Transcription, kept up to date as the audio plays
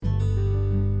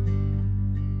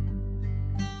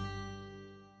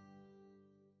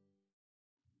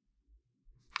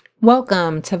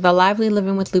Welcome to the Lively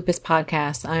Living with Lupus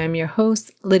podcast. I am your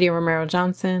host, Lydia Romero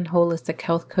Johnson, holistic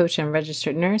health coach and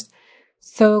registered nurse.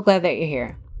 So glad that you're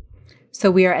here.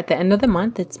 So we are at the end of the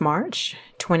month. It's March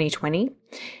 2020,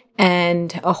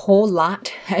 and a whole lot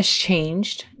has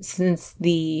changed since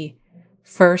the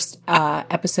first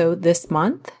episode this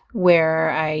month,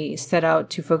 where I set out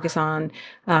to focus on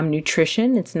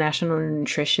nutrition. It's National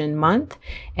Nutrition Month,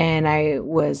 and I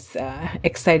was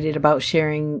excited about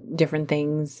sharing different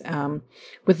things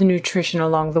with the nutrition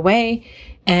along the way.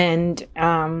 And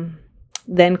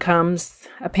then comes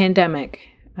a pandemic,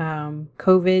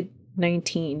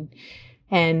 COVID-19,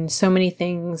 and so many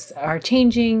things are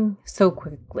changing so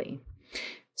quickly.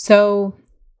 So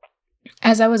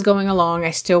as I was going along,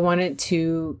 I still wanted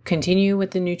to continue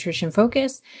with the nutrition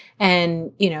focus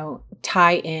and,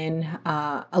 tie in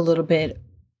a little bit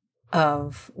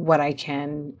of what I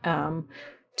can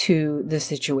to the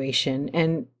situation.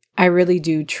 And I really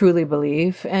do truly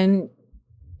believe, and,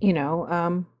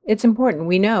 it's important.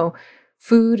 We know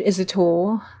food is a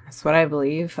tool. That's what I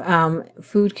believe.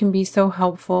 Food can be so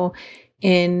helpful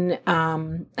in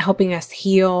helping us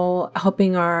heal,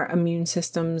 helping our immune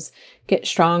systems get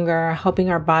stronger, helping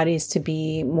our bodies to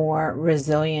be more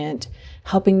resilient,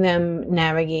 helping them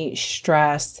navigate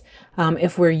stress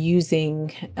if we're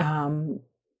using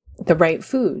the right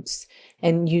foods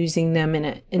and using them in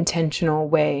an intentional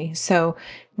way. So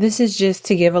this is just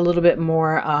to give a little bit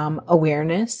more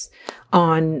awareness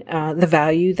on the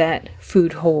value that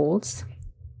food holds.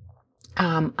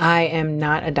 I am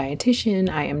not a dietitian.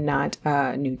 I am not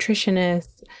a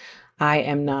nutritionist. I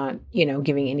am not,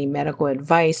 giving any medical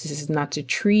advice. This is not to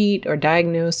treat or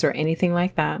diagnose or anything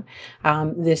like that.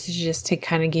 This is just to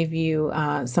kind of give you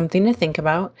something to think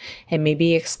about and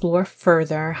maybe explore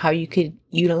further how you could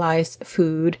utilize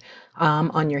food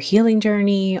on your healing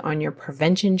journey, on your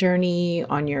prevention journey,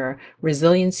 on your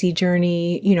resiliency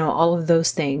journey, all of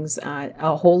those things.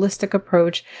 A holistic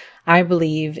approach, I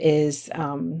believe, is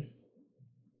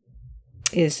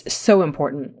so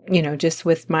important, just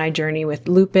with my journey with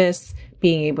lupus,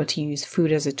 being able to use food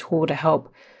as a tool to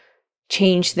help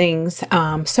change things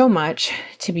so much,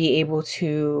 to be able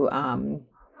to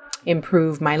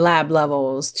improve my lab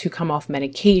levels, to come off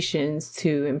medications,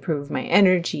 to improve my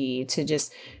energy, to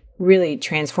just really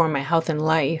transform my health and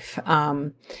life.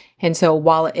 And so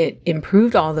while it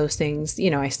improved all those things,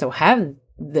 I still have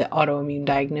the autoimmune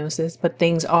diagnosis, but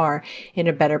things are in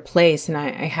a better place. And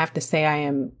I have to say I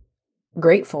am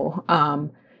grateful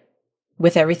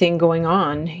with everything going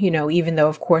on, even though,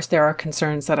 of course, there are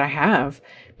concerns that I have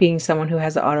being someone who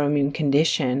has an autoimmune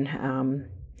condition,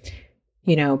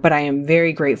 but I am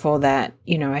very grateful that,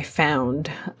 I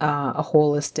found a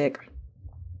holistic,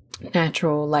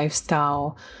 natural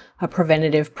lifestyle, a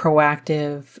preventative,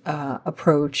 proactive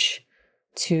approach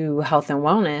to health and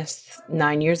wellness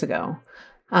 9 years ago.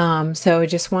 So I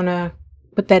just want to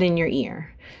put that in your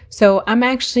ear. So I'm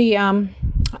actually, I'm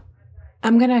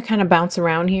going to kind of bounce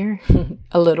around here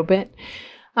a little bit.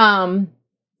 And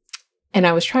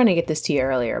I was trying to get this to you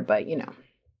earlier, but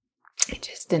it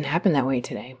just didn't happen that way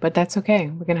today, but that's okay.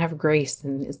 We're going to have grace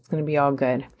and it's going to be all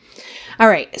good. All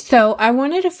right. So I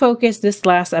wanted to focus this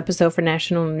last episode for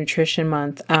National Nutrition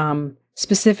Month,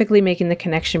 specifically making the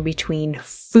connection between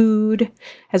food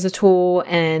as a tool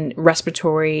and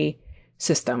respiratory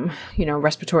system,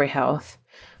 respiratory health,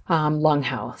 lung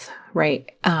health, right?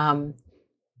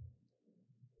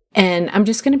 And I'm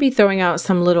just going to be throwing out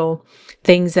some little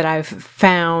things that I've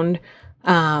found.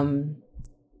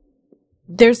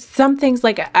 There's some things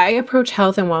like I approach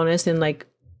health and wellness and like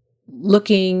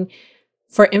looking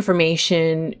for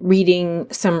information, reading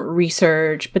some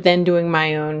research, but then doing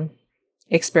my own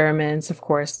experiments. Of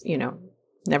course,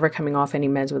 never coming off any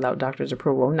meds without doctor's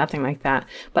approval, nothing like that.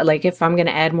 But like if I'm going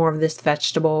to add more of this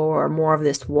vegetable or more of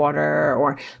this water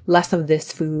or less of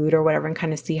this food or whatever, and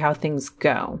kind of see how things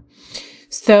go.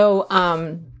 So,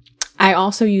 I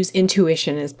also use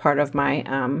intuition as part of my,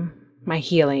 my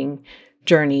healing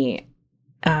journey.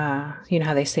 You know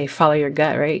how they say, follow your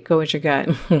gut, right? Go with your gut.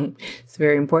 It's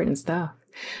very important stuff.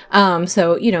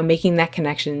 So, making that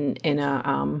connection in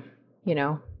a,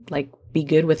 like be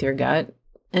good with your gut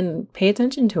and pay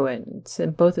attention to it. It's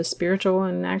in both a spiritual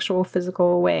and actual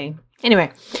physical way.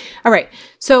 Anyway. All right.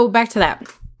 So back to that.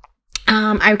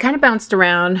 I kind of bounced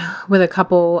around with a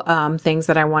couple things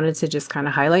that I wanted to just kind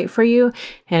of highlight for you.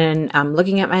 And I'm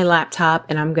looking at my laptop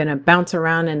and I'm going to bounce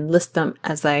around and list them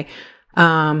as I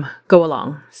go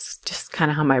along. It's just kind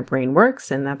of how my brain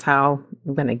works. And that's how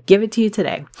I'm going to give it to you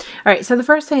today. All right. So the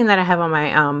first thing that I have on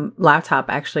my laptop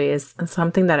actually is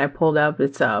something that I pulled up.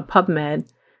 It's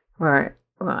PubMed or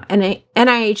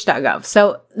NIH.gov.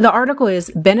 So the article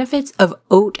is Benefits of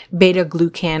Oat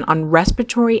Beta-Glucan on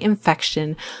Respiratory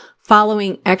Infection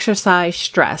Following Exercise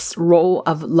Stress, Role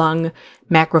of Lung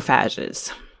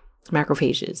Macrophages.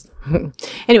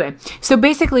 Anyway, so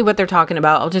basically what they're talking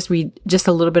about, I'll just read just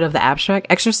a little bit of the abstract.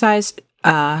 Exercise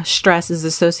stress is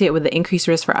associated with the increased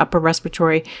risk for upper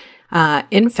respiratory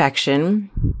infection.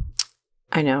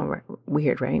 I know,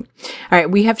 weird, right? All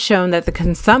right, we have shown that the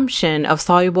consumption of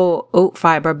soluble oat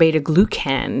fiber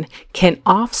beta-glucan can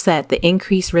offset the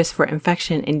increased risk for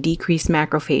infection and decrease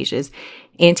macrophages,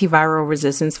 antiviral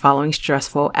resistance following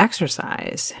stressful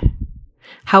exercise.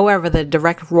 However, the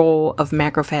direct role of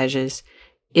macrophages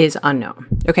is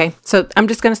unknown. Okay, so I'm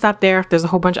just going to stop there. There's a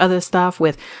whole bunch of other stuff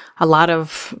with a lot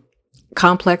of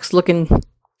complex looking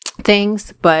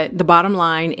things, but the bottom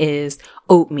line is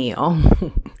oatmeal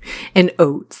and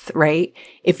oats, right?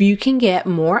 If you can get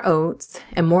more oats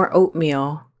and more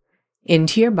oatmeal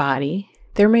into your body,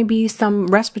 there may be some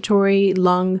respiratory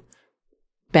lung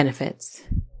benefits.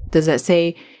 Does that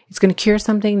say it's going to cure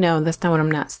something? No, that's not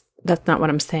what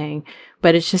I'm saying,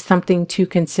 but it's just something to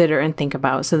consider and think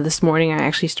about. So this morning I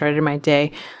actually started my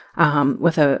day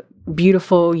with a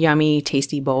beautiful, yummy,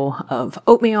 tasty bowl of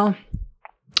oatmeal.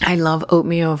 I love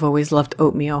oatmeal. I've always loved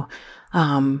oatmeal.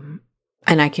 And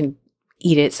I can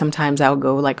eat it. Sometimes I'll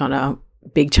go like on a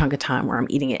big chunk of time where I'm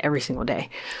eating it every single day.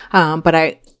 But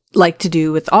I like to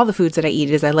do with all the foods that I eat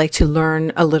is I like to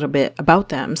learn a little bit about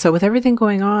them. So with everything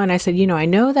going on, I said, I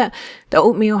know that the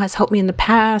oatmeal has helped me in the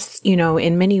past,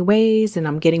 in many ways, and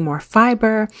I'm getting more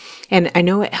fiber, and I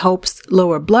know it helps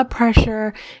lower blood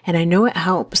pressure, and I know it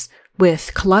helps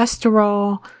with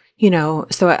cholesterol,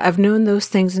 so I've known those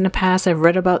things in the past. I've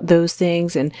read about those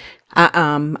things, and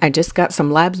I just got some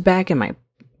labs back in my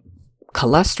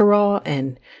cholesterol,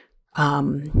 and,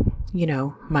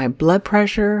 my blood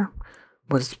pressure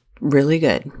was really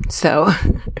good. So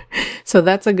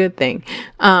that's a good thing.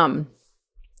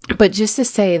 But just to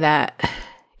say that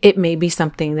it may be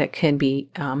something that can be,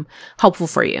 helpful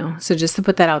for you. So just to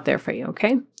put that out there for you.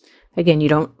 Okay. Again, you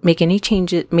don't make any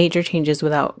major changes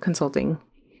without consulting,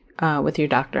 with your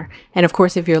doctor. And of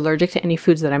course, if you're allergic to any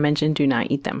foods that I mentioned, do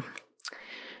not eat them.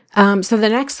 So the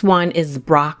next one is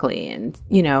broccoli. And,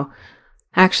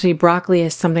 actually broccoli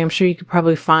is something I'm sure you could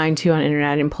probably find too on the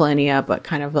internet and pull any up, but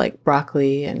kind of like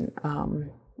broccoli and,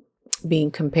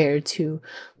 being compared to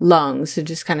lungs. So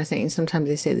just kind of saying, sometimes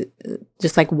they say that,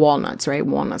 just like walnuts, right?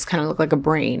 Walnuts kind of look like a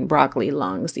brain, broccoli,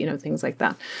 lungs, things like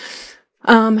that.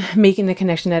 Making the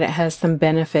connection that it has some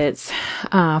benefits,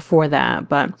 for that,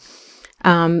 but,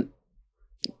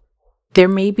 there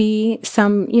may be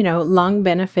some, lung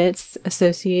benefits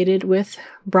associated with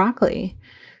broccoli.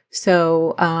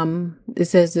 So, it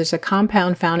says there's a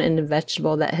compound found in the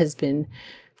vegetable that has been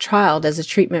trialed as a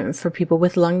treatment for people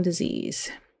with lung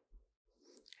disease.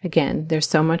 Again, there's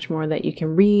so much more that you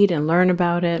can read and learn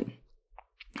about it,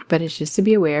 but it's just to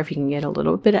be aware if you can get a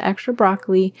little bit of extra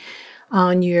broccoli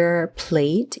on your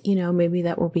plate, maybe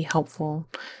that will be helpful.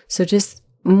 So just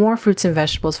more fruits and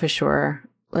vegetables for sure.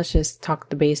 Let's just talk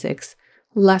the basics.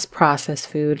 Less processed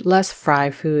food, less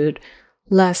fried food,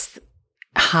 less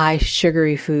high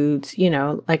sugary foods,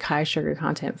 like high sugar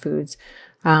content foods.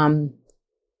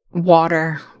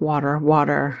 Water,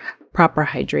 proper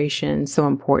hydration, so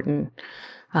important.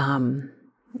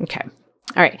 Okay.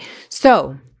 All right.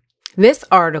 So this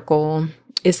article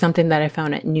is something that I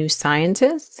found at New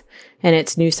Scientist, and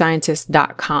it's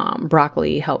newscientist.com.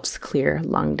 Broccoli helps clear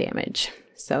lung damage.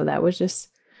 So that was just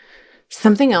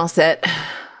something else that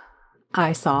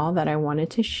I saw that I wanted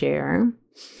to share.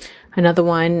 Another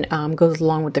one goes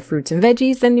along with the fruits and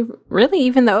veggies, and really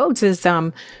even the oats is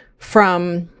from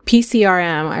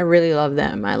PCRM. I really love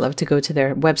them. I love to go to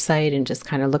their website and just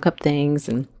kind of look up things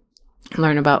and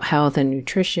learn about health and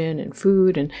nutrition and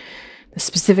food and the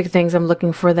specific things I'm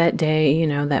looking for that day,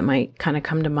 that might kind of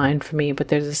come to mind for me. But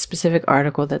there's a specific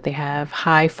article that they have,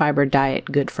 high fiber diet,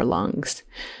 good for lungs.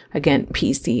 Again,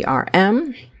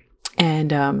 PCRM.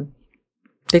 And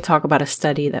they talk about a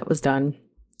study that was done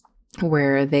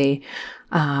where they,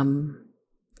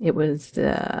 it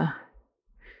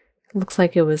looks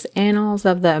like it was Annals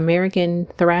of the American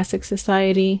Thoracic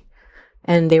Society,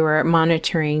 and they were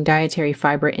monitoring dietary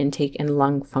fiber intake and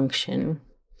lung function.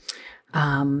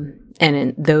 And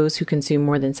in those who consume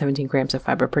more than 17 grams of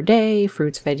fiber per day,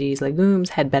 fruits, veggies,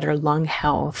 legumes, had better lung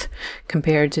health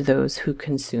compared to those who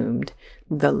consumed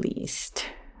the least.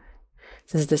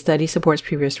 It says the study supports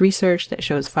previous research that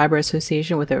shows fiber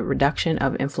association with a reduction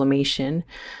of inflammation,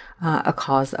 a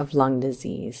cause of lung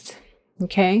disease.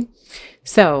 Okay.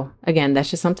 So again,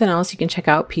 that's just something else you can check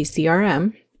out,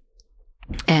 PCRM,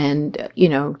 and,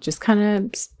 just kind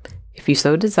of if you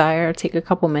so desire, take a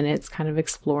couple minutes kind of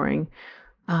exploring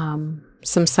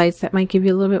some sites that might give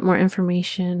you a little bit more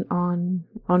information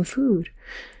on food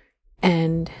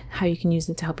and how you can use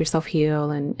it to help yourself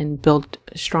heal and build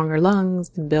stronger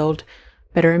lungs, and build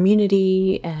better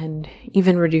immunity, and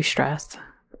even reduce stress.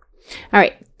 All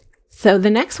right. So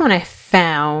the next one I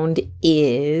found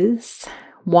is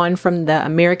one from the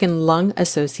American Lung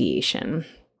Association,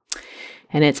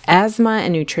 and it's Asthma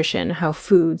and Nutrition, How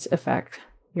Foods Affect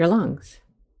Your Lungs.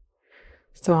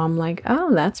 So I'm like,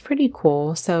 oh, that's pretty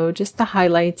cool. So just the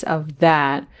highlights of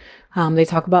that. They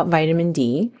talk about vitamin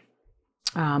D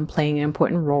playing an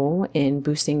important role in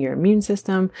boosting your immune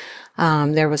system.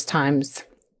 There was times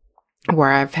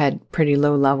where I've had pretty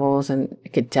low levels, and I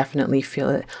could definitely feel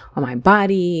it on my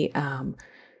body, on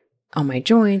my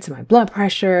joints, and my blood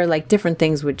pressure. Like different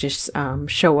things would just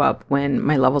show up when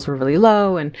my levels were really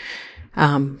low. And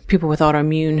people with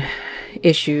autoimmune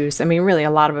issues. I mean, really,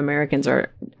 a lot of Americans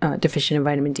are deficient in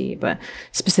vitamin D, but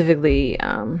specifically,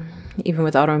 even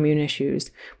with autoimmune issues,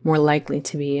 more likely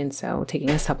to be. And so taking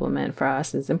a supplement for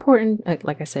us is important.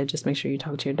 Like I said, just make sure you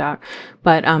talk to your doc.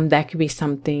 But that could be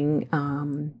something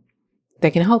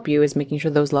that can help you, is making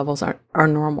sure those levels are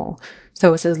normal.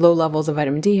 So it says low levels of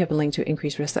vitamin D have been linked to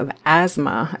increased risk of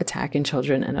asthma attack in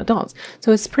children and adults.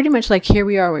 So it's pretty much like here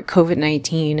we are with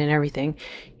COVID-19 and everything,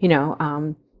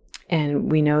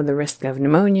 and we know the risk of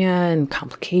pneumonia and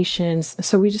complications.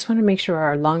 So we just want to make sure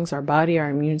our lungs, our body, our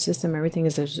immune system, everything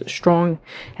is as strong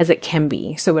as it can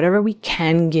be. So whatever we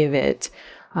can give it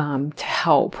to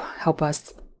help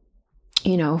us,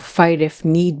 fight if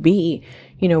need be,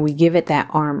 we give it that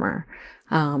armor.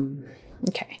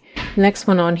 Okay. Next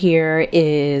one on here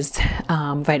is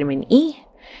vitamin E.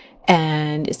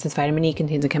 And it says vitamin E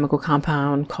contains a chemical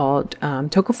compound called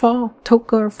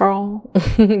tocopherol,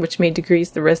 which may decrease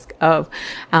the risk of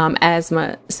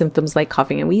asthma symptoms like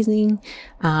coughing and wheezing.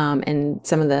 And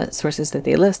some of the sources that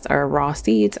they list are raw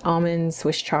seeds, almonds,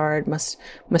 Swiss chard,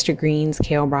 mustard greens,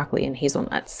 kale, broccoli, and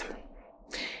hazelnuts.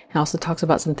 It also talks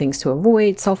about some things to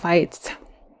avoid: sulfites,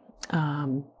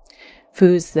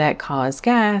 foods that cause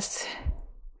gas.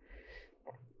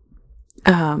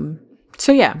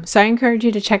 So I encourage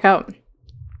you to check out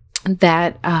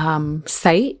that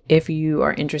site if you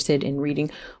are interested in reading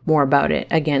more about it.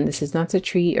 Again, this is not to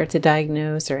treat or to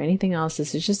diagnose or anything else.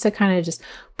 This is just to kind of just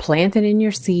plant it in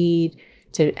your seed,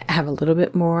 to have a little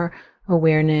bit more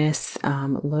awareness, a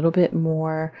little bit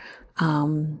more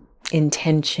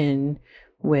intention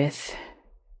with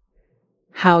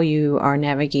how you are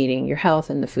navigating your health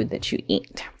and the food that you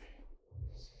eat.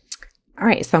 All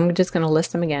right, so I'm just going to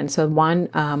list them again. So one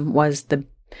was the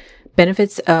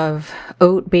benefits of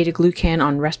oat beta-glucan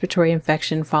on respiratory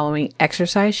infection following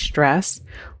exercise stress,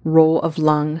 role of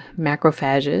lung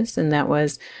macrophages, and that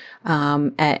was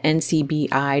at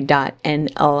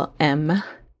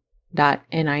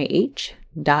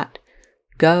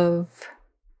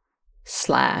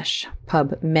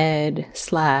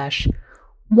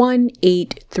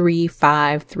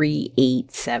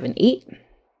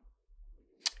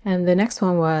And the next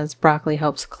one was broccoli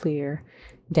helps clear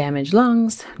damaged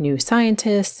lungs, New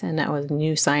Scientist, and that was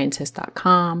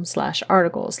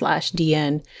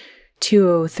newscientist.com/article/DN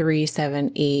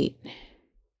 20378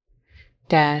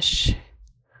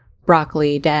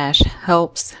 broccoli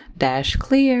helps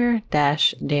clear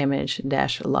damage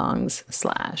lungs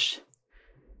 /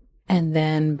 and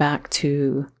then back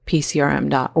to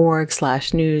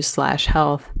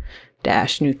pcrm.org/news/health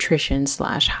nutrition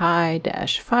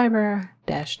 /high fiber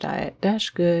diet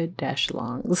good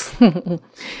lungs.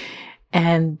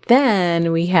 And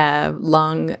then we have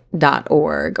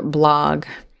lung.org blog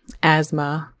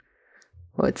asthma.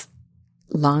 Well, it's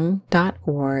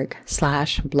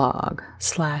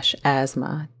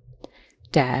lung.org/blog/asthma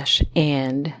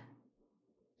and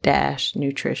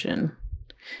nutrition.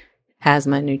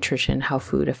 Asthma nutrition, how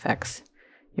food affects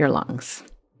your lungs.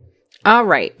 All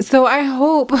right. So I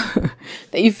hope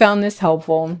that you found this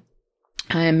helpful.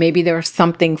 And maybe there was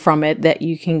something from it that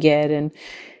you can get, and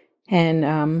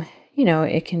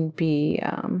it can be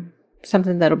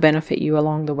something that'll benefit you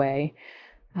along the way.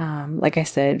 Like I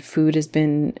said, food has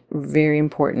been very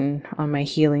important on my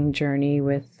healing journey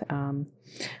with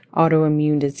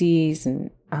autoimmune disease and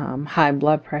high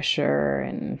blood pressure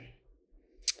and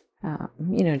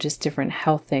just different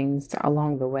health things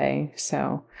along the way.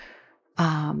 So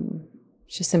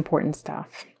it's just important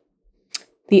stuff.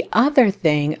 The other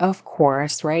thing, of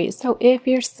course, right? So if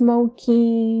you're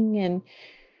smoking and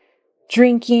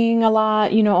drinking a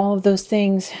lot, all of those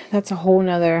things, that's a whole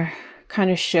nother kind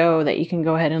of show that you can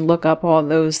go ahead and look up all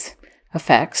those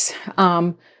effects.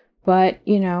 But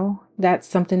that's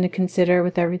something to consider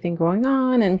with everything going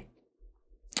on. And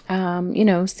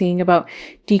seeing about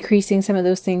decreasing some of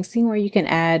those things, seeing where you can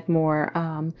add more,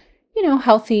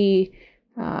 healthy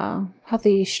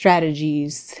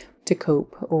strategies to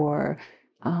cope, or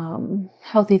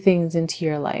healthy things into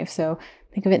your life. So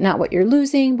think of it not what you're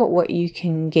losing, but what you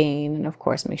can gain. And of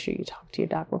course, make sure you talk to your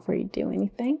doc before you do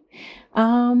anything.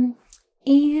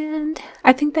 And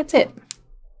I think that's it.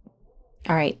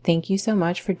 All right. Thank you so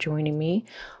much for joining me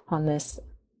on this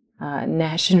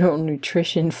National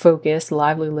Nutrition Focus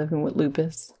Lively Living with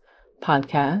Lupus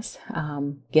podcast.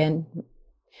 Again,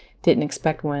 didn't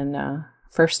expect when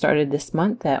first started this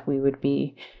month that we would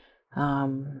be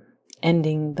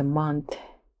ending the month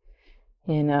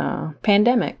in a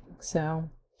pandemic. So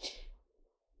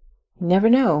you never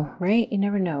know, right? You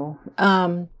never know.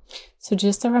 So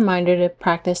just a reminder to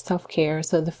practice self-care.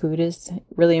 So the food is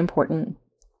really important.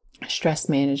 Stress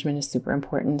management is super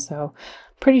important. So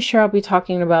pretty sure I'll be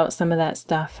talking about some of that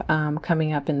stuff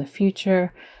coming up in the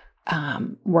future.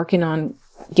 Working on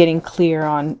getting clear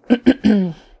on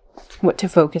what to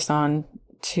focus on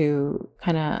to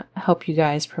kind of help you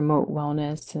guys promote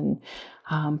wellness and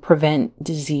prevent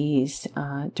disease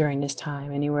during this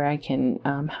time. Anywhere I can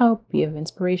help, be of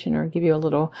inspiration, or give you a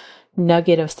little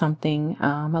nugget of something,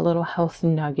 a little health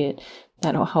nugget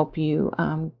that'll help you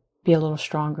be a little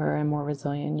stronger and more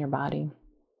resilient in your body.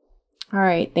 All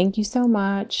right. Thank you so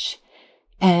much.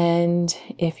 And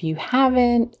if you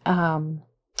haven't,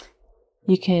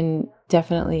 you can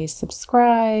definitely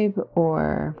subscribe,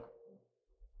 or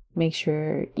make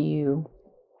sure you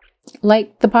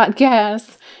like the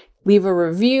podcast, leave a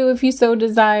review if you so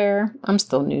desire. I'm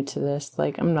still new to this.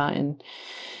 I'm not in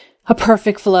a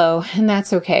perfect flow, and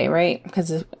that's okay, right?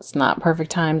 Because it's not perfect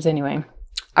times anyway.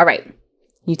 All right.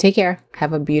 You take care.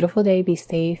 Have a beautiful day. Be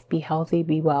safe, be healthy,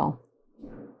 be well.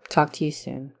 Talk to you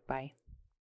soon. Bye.